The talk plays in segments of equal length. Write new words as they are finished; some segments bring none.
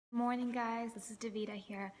Morning guys, this is Davita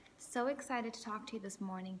here. So excited to talk to you this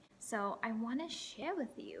morning. So I want to share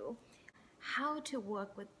with you how to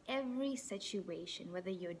work with every situation, whether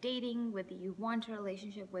you're dating, whether you want a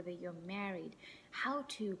relationship, whether you're married, how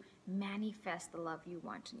to manifest the love you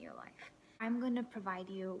want in your life. I'm going to provide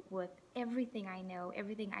you with everything I know,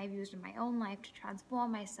 everything I've used in my own life to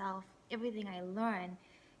transform myself, everything I learn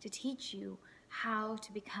to teach you how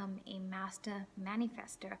to become a master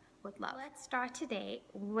manifester with love. Let's start today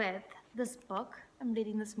with this book I'm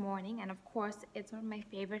reading this morning, and of course it's one of my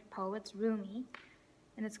favorite poets, Rumi,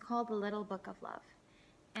 and it's called The Little Book of Love.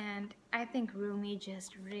 And I think Rumi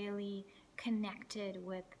just really connected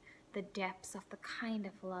with the depths of the kind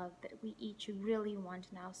of love that we each really want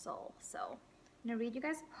in our soul. So I'm going to read you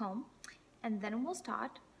guys a poem, and then we'll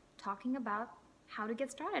start talking about how to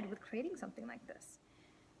get started with creating something like this.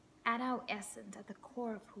 At our essence, at the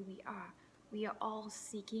core of who we are all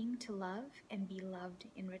seeking to love and be loved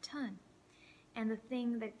in return. And the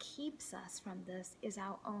thing that keeps us from this is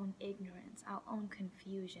our own ignorance, our own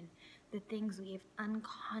confusion, the things we have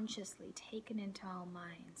unconsciously taken into our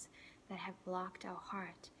minds that have blocked our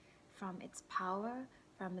heart from its power,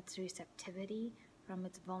 from its receptivity, from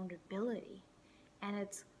its vulnerability. And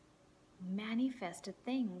it's manifested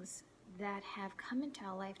things that have come into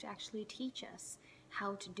our life to actually teach us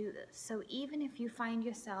how to do this. So even if you find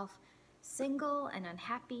yourself single and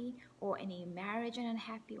unhappy, or in a marriage and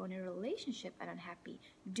unhappy, or in a relationship and unhappy,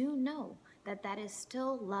 do know that that is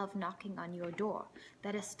still love knocking on your door.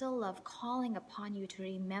 That is still love calling upon you to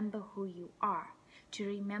remember who you are, to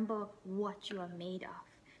remember what you are made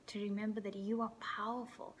of, to remember that you are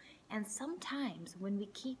powerful. And sometimes when we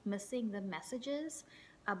keep missing the messages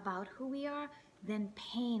about who we are, then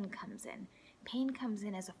pain comes in. Pain comes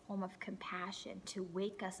in as a form of compassion to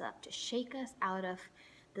wake us up, to shake us out of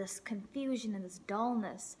this confusion and this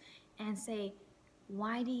dullness and say,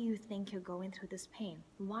 why do you think you're going through this pain?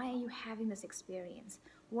 Why are you having this experience?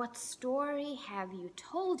 What story have you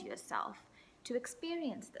told yourself to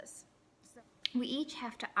experience this? So we each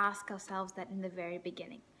have to ask ourselves that in the very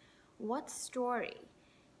beginning. What story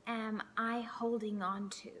am I holding on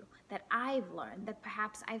to that I've learned, that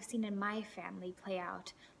perhaps I've seen in my family play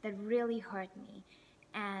out, that really hurt me?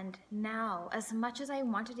 And now, as much as I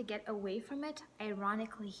wanted to get away from it,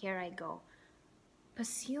 ironically, here I go,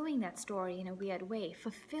 pursuing that story in a weird way,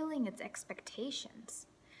 fulfilling its expectations.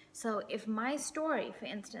 So if my story, for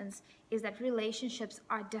instance, is that relationships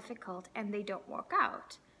are difficult and they don't work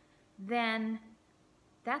out, then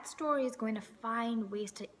that story is going to find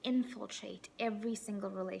ways to infiltrate every single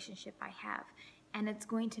relationship I have. And it's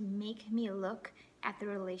going to make me look at the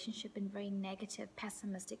relationship in very negative,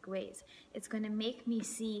 pessimistic ways. It's going to make me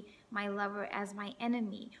see my lover as my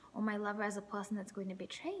enemy, or my lover as a person that's going to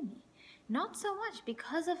betray me. Not so much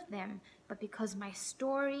because of them, but because my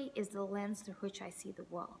story is the lens through which I see the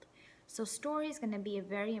world. So story is going to be a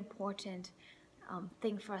very important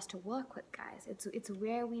thing for us to work with, guys. It's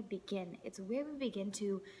where we begin. It's where we begin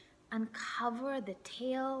to uncover the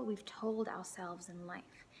tale we've told ourselves in life.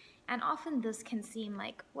 And often this can seem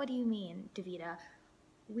like, what do you mean, Davita?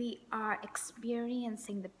 We are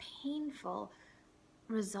experiencing the painful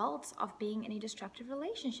results of being in a destructive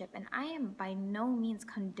relationship. And I am by no means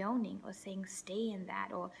condoning or saying stay in that,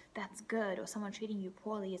 or that's good, or someone treating you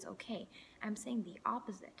poorly is okay. I'm saying the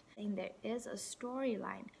opposite. Saying there is a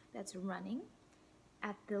storyline that's running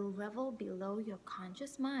at the level below your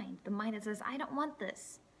conscious mind, the mind that says, I don't want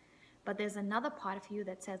this. But there's another part of you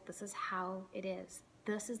that says, this is how it is.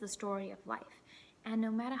 This is the story of life. And no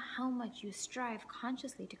matter how much you strive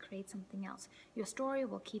consciously to create something else, your story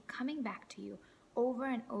will keep coming back to you over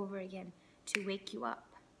and over again to wake you up.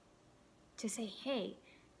 To say, hey,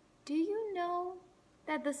 do you know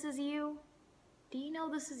that this is you? Do you know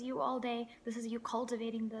this is you all day? This is you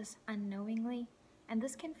cultivating this unknowingly? And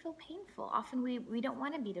this can feel painful. Often we don't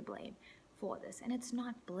want to be to blame for this. And it's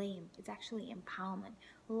not blame. It's actually empowerment.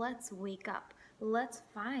 Let's wake up. Let's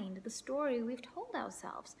find the story we've told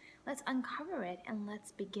ourselves. Let's uncover it and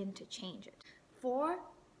let's begin to change it. For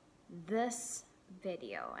this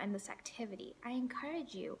video and this activity, I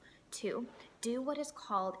encourage you to do what is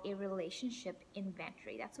called a relationship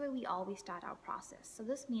inventory. That's where we always start our process. So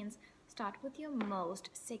this means start with your most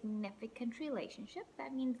significant relationship.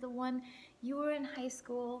 That means the one you were in high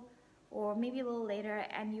school or maybe a little later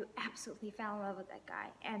and you absolutely fell in love with that guy.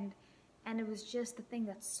 And it was just the thing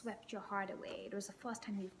that swept your heart away. It was the first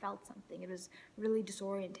time you felt something. It was really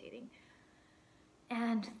disorientating.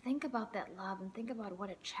 And think about that love and think about what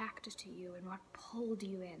attracted to you and what pulled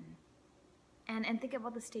you in. And think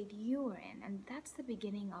about the state you were in. And that's the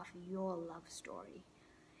beginning of your love story.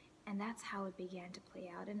 And that's how it began to play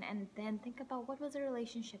out. And then think about, what was the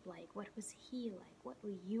relationship like? What was he like? What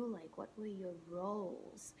were you like? What were your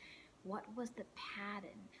roles? What was the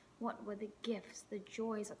pattern? What were the gifts, the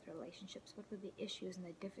joys of the relationships? What were the issues and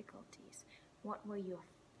the difficulties? What were your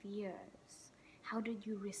fears? How did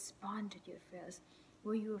you respond to your fears?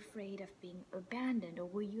 Were you afraid of being abandoned, or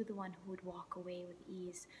were you the one who would walk away with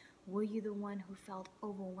ease? Were you the one who felt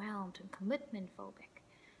overwhelmed and commitment phobic?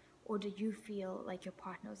 Or did you feel like your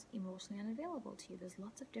partner was emotionally unavailable to you? There's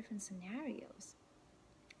lots of different scenarios.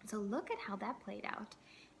 So look at how that played out,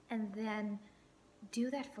 and then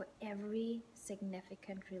do that for every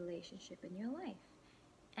significant relationship in your life.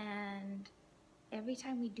 And every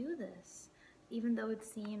time we do this, even though it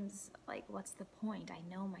seems like, what's the point? I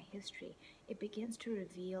know my history. It begins to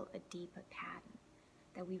reveal a deeper pattern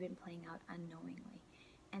that we've been playing out unknowingly.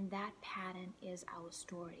 And that pattern is our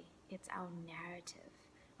story. It's our narrative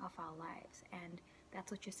of our lives. And that's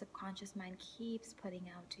what your subconscious mind keeps putting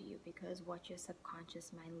out to you, because what your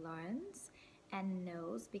subconscious mind learns and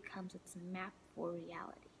knows becomes its map for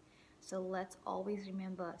reality. So let's always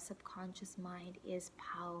remember, subconscious mind is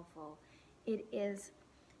powerful. It is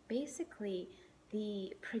basically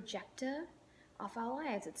the projector of our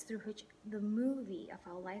lives. It's through which the movie of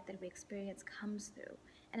our life that we experience comes through.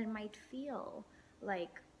 And it might feel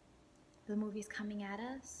like the movie is coming at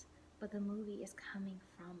us, but the movie is coming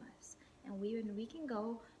from us. And we can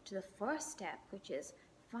go to the first step, which is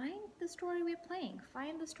find the story we're playing,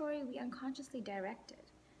 find the story we unconsciously directed,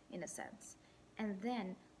 in a sense, and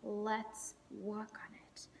then let's work on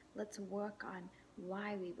it. Let's work on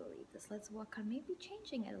why we believe this. Let's work on maybe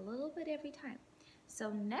changing it a little bit every time. So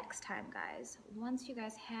next time, guys, once you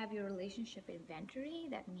guys have your relationship inventory,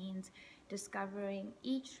 that means discovering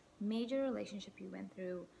each major relationship you went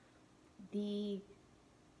through, the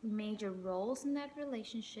major roles in that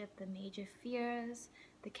relationship, the major fears,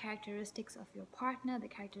 the characteristics of your partner, the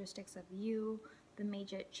characteristics of you, the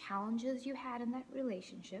major challenges you had in that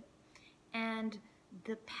relationship, and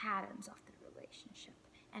the patterns of the relationship,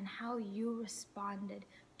 and how you responded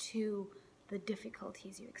to the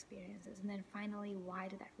difficulties you experienced. And then finally, why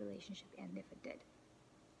did that relationship end if it did?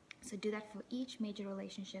 So do that for each major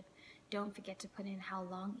relationship. Don't forget to put in how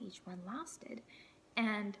long each one lasted,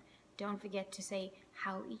 and don't forget to say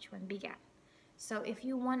how each one began. So if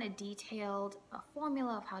you want a detailed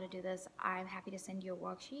formula of how to do this, I'm happy to send you a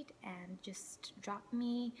worksheet, and just drop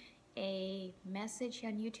me a message here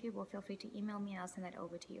on YouTube, or feel free to email me and I'll send that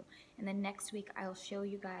over to you. And then next week I'll show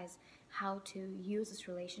you guys how to use this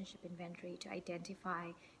relationship inventory to identify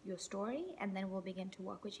your story, and then we'll begin to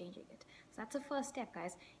work with changing it. So that's the first step,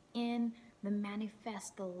 guys, in the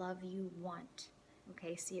Manifest the Love You Want,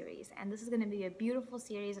 okay, series. And this is going to be a beautiful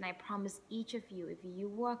series, and I promise each of you, if you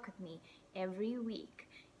work with me every week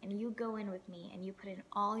and you go in with me and you put in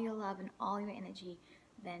all your love and all your energy,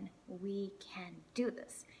 then we can do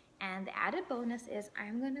this. And the added bonus is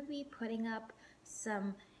I'm going to be putting up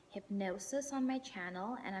some hypnosis on my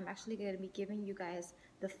channel, and I'm actually going to be giving you guys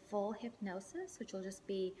the full hypnosis, which will just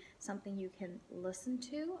be something you can listen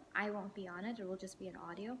to. I won't be on it, it will just be an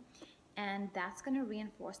audio, and that's going to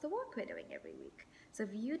reinforce the work we're doing every week. So if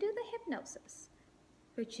you do the hypnosis,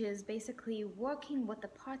 which is basically working with the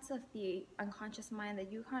parts of the unconscious mind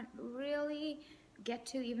that you can't really get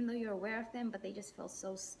to, even though you're aware of them, but they just feel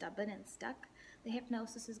so stubborn and stuck, the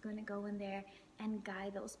hypnosis is going to go in there and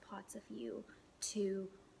guide those parts of you to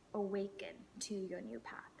awaken to your new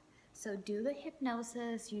path. So do the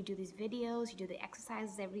hypnosis, you do these videos, you do the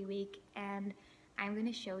exercises every week, and I'm going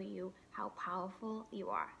to show you how powerful you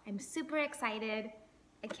are. I'm super excited.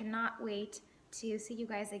 I cannot wait to see you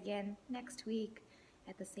guys again next week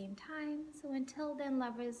at the same time. So until then,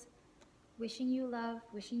 lovers, wishing you love,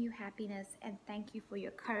 wishing you happiness, and thank you for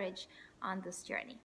your courage on this journey.